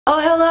Oh,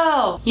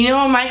 hello. You know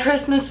what my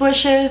Christmas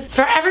wish is?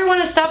 For everyone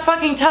to stop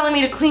fucking telling me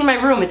to clean my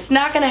room. It's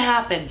not gonna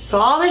happen. So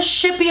all this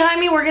shit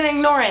behind me, we're gonna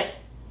ignore it.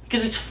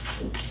 Because it's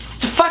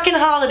the fucking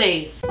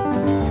holidays.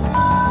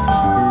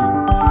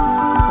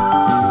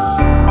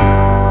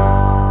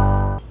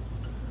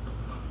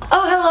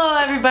 Oh, hello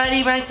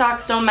everybody. My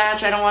socks don't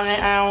match. I don't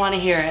want to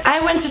hear it.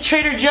 I went to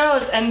Trader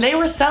Joe's and they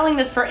were selling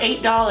this for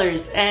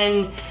 $8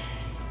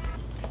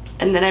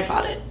 and then I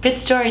bought it. Good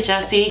story,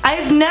 Jessi.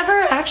 I've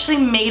never actually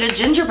made a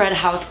gingerbread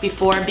house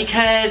before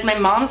because my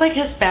mom's like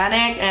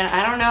Hispanic and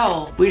I don't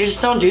know. We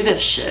just don't do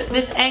this shit.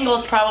 This angle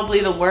is probably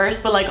the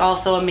worst, but like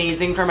also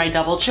amazing for my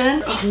double chin.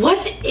 What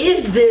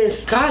is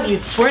this? God,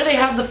 you'd swear they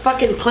have the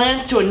fucking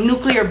plans to a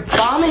nuclear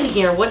bomb in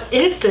here. What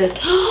is this?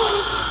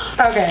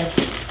 Okay,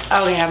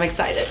 I'm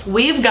excited.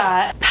 We've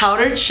got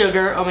powdered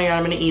sugar. Oh my God,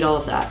 I'm gonna eat all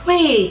of that.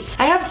 Wait,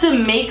 I have to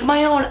make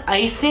my own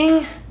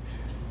icing?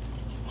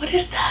 What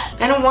is that?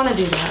 I don't want to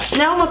do that.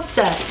 Now I'm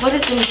upset. What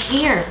is in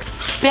here?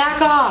 Back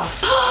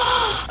off.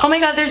 Oh my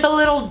God, there's a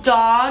little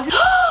dog.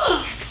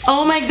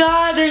 Oh my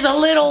God, there's a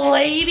little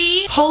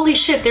lady. Holy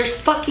shit, there's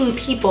fucking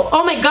people.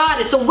 Oh my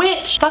God, it's a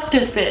witch. Fuck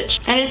this bitch.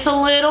 And it's a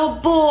little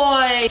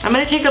boy. I'm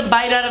gonna take a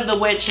bite out of the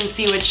witch and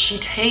see what she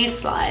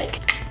tastes like.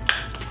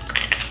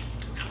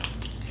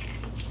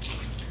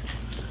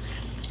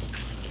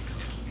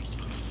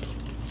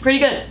 Pretty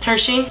good.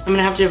 Hershey, I'm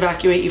gonna have to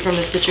evacuate you from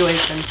this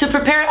situation. To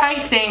prepare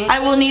icing, I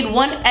will need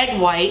 1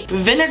 egg white,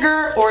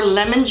 vinegar or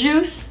lemon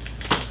juice.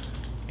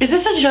 Is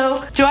this a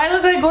joke? Do I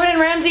look like Gordon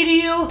Ramsay to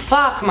you?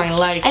 Fuck my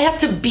life. I have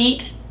to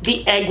beat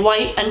the egg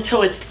white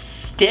until it's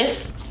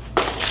stiff.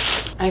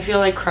 I feel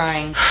like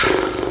crying.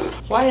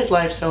 Why is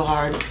life so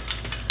hard?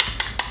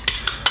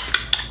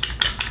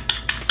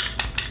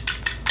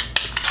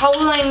 How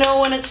will I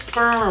know when it's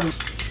firm?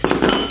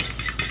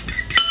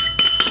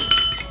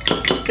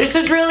 This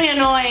is really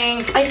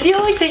annoying. I feel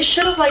like they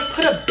should have like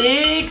put a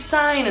big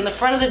sign in the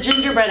front of the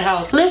gingerbread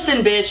house.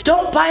 Listen, bitch,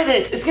 don't buy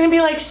this. It's gonna be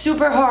like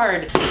super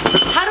hard.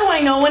 How do I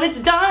know when it's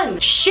done?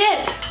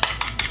 Shit.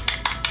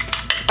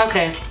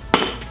 Okay,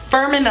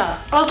 firm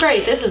enough. Oh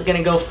great, this is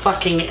gonna go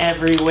fucking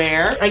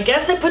everywhere. I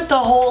guess I put the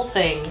whole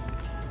thing.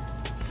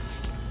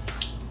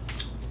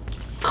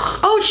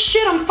 Oh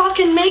shit, I'm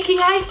fucking making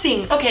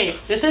icing. Okay,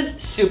 this is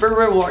super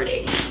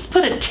rewarding. Let's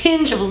put a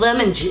tinge of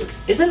lemon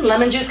juice. Isn't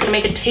lemon juice gonna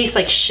make it taste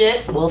like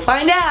shit? We'll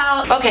find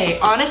out. Okay,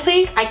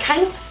 honestly, I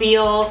kind of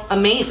feel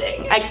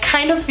amazing. I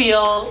kind of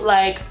feel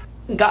like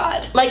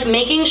God. Like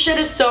making shit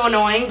is so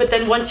annoying, but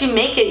then once you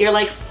make it, you're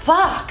like,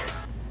 fuck.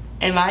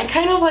 Am I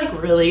kind of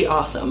like really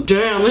awesome?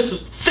 Damn, this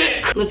is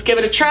thick. Let's give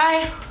it a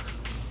try.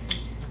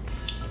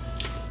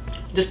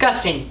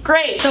 Disgusting.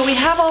 Great. So we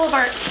have all of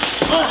our,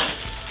 ugh.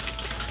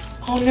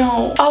 Oh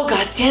no. Oh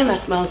god damn, that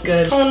smells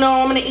good. Oh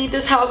no, I'm gonna eat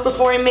this house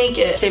before I make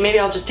it. Okay, maybe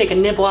I'll just take a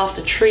nibble off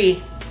the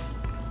tree.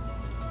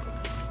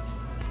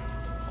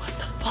 What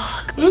the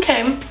fuck?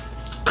 Okay.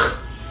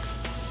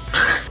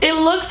 It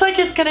looks like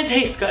it's gonna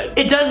taste good.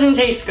 It doesn't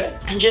taste good.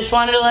 I just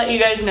wanted to let you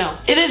guys know.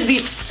 It is the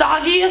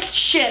soggiest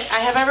shit I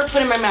have ever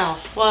put in my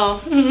mouth.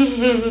 Well,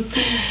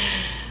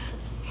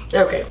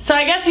 okay. So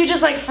I guess you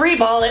just like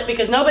freeball it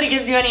because nobody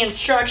gives you any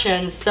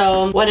instructions.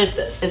 So what is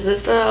this? Is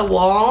this a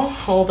wall?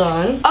 Hold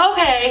on.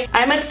 Okay.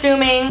 I'm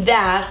assuming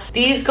that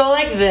these go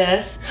like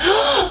this.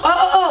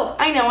 Oh,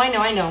 I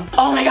know.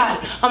 Oh my god.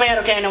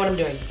 Okay, I know what I'm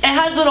doing. It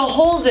has little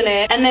holes in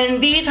it and then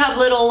these have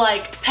little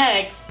like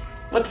pegs.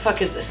 What the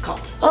fuck is this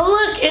called? Oh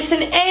look, it's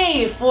an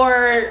A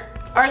for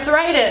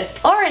arthritis.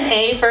 Or an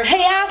A for,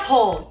 hey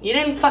asshole, you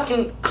didn't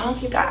fucking call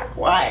me back,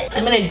 why?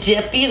 I'm gonna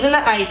dip these in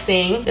the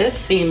icing. This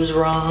seems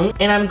wrong.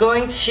 And I'm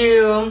going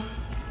to,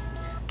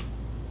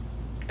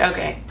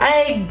 okay.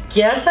 I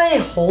guess I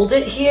hold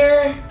it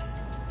here.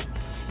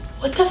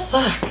 What the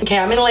fuck? Okay,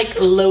 I'm gonna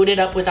like load it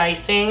up with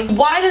icing.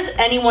 Why does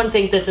anyone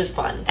think this is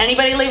fun?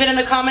 Anybody leave it in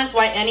the comments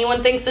why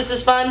anyone thinks this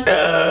is fun?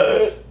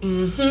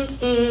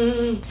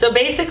 So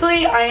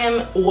basically, I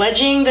am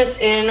wedging this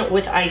in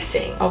with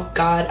icing. Oh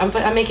god,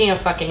 I'm making a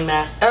fucking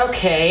mess.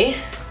 Okay.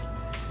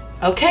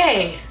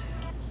 Okay.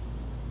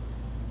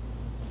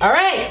 All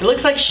right, it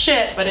looks like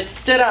shit, but it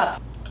stood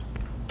up.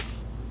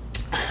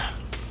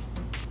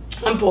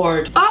 I'm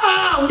bored.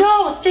 Oh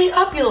no, stay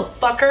up, you little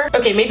fucker.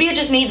 Okay, maybe it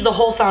just needs the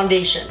whole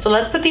foundation. So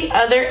let's put the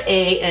other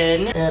A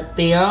in.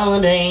 Happy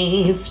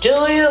holidays to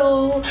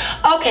you.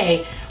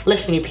 Okay,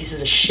 listen, you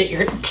pieces of shit.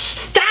 You're gonna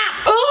stop.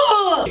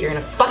 Oh, you're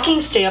gonna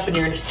fucking stay up, and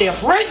you're gonna stay up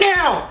right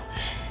now.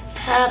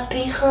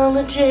 Happy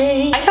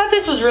holiday. I thought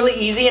this was really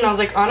easy and I was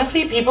like,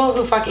 honestly, people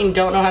who fucking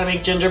don't know how to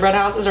make gingerbread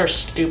houses are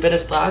stupid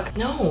as fuck.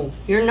 No,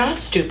 you're not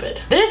stupid.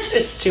 This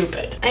is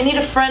stupid. I need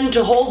a friend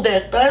to hold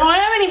this, but I don't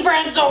have any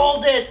friends to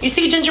hold this. You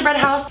see, gingerbread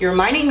house, you're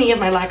reminding me of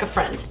my lack of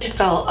friends. It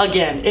fell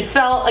again. It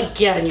fell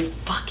again, you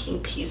fucking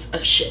piece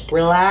of shit.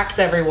 Relax,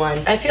 everyone.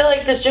 I feel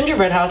like this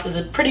gingerbread house is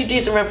a pretty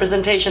decent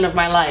representation of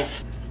my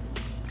life.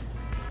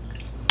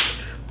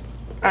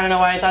 I don't know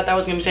why I thought that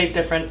was gonna taste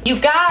different. You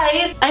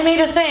guys, I made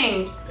a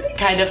thing,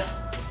 kind of.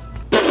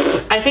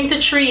 I think the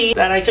tree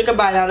that I took a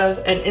bite out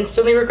of and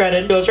instantly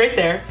regretted goes right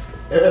there.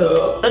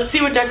 Let's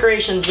see what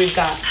decorations we've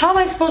got. How am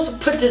I supposed to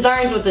put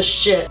designs with this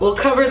shit? We'll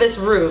cover this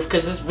roof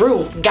because this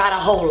roof got a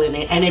hole in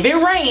it. And if it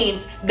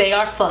rains, they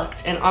are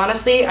fucked. And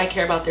honestly, I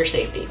care about their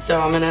safety. So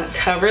I'm gonna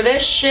cover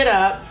this shit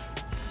up.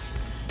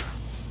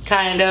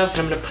 Kind of.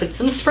 I'm gonna put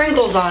some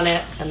sprinkles on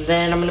it. And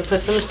then I'm gonna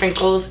put some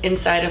sprinkles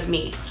inside of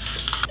me.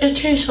 It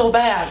tastes so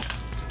bad.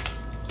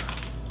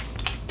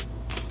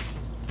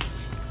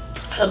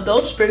 Have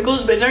those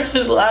sprinkles been there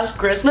since last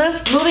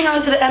Christmas? Moving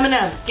on to the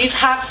M&Ms. These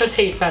have to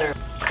taste better.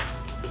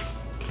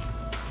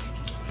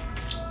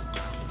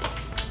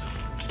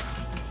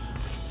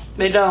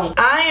 They don't.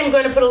 I am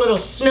going to put a little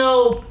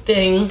snow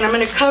thing. I'm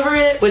going to cover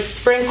it with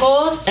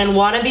sprinkles and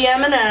wannabe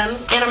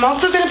M&Ms. And I'm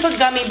also going to put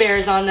gummy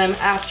bears on them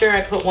after I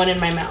put one in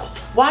my mouth.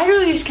 Why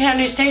do these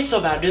candies taste so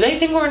bad? Do they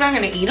think we're not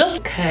going to eat them?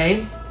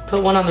 Okay.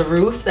 Put one on the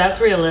roof.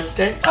 That's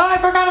realistic. Oh, I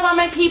forgot about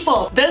my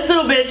people. This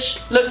little bitch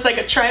looks like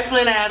a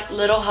trifling ass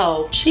little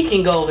hoe. She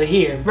can go over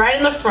here. Right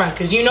in the front.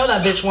 Because you know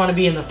that bitch want to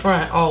be in the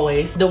front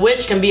always. The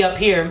witch can be up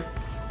here.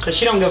 Because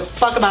she don't give a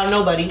fuck about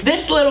nobody.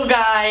 This little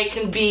guy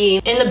can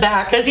be in the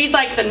back. Because he's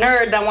like the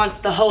nerd that wants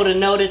the hoe to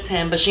notice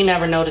him. But she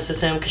never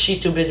notices him because she's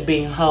too busy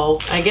being a hoe.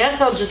 I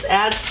guess I'll just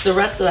add the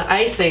rest of the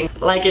icing.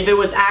 Like if it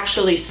was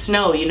actually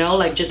snow, you know?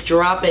 Like just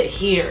drop it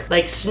here.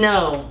 Like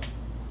snow.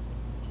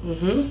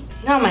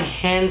 Now my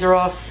hands are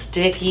all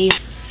sticky.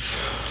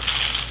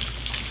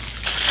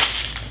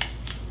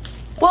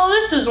 Well,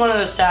 this is one of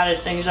the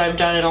saddest things I've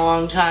done in a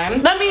long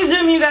time. Let me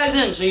zoom you guys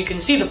in so you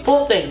can see the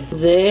full thing.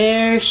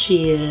 There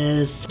she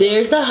is.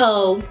 There's the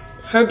hoe,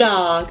 her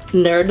dog,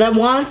 nerd that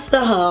wants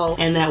the hoe,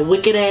 and that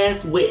wicked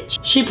ass witch.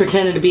 She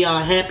pretended to be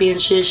all happy and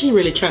shit. She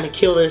really trying to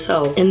kill this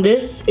hoe. And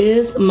this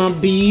is my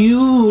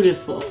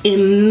beautiful,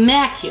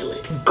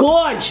 immaculate,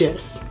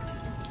 gorgeous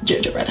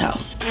gingerbread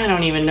house. I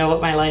don't even know what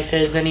my life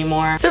is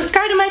anymore.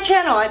 Subscribe to my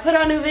channel. I put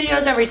out new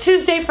videos every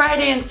Tuesday,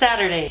 Friday, and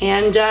Saturday.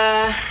 And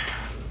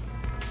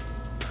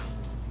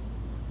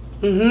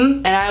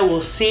and I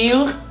will see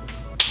you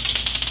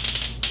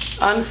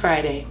on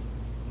Friday.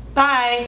 Bye.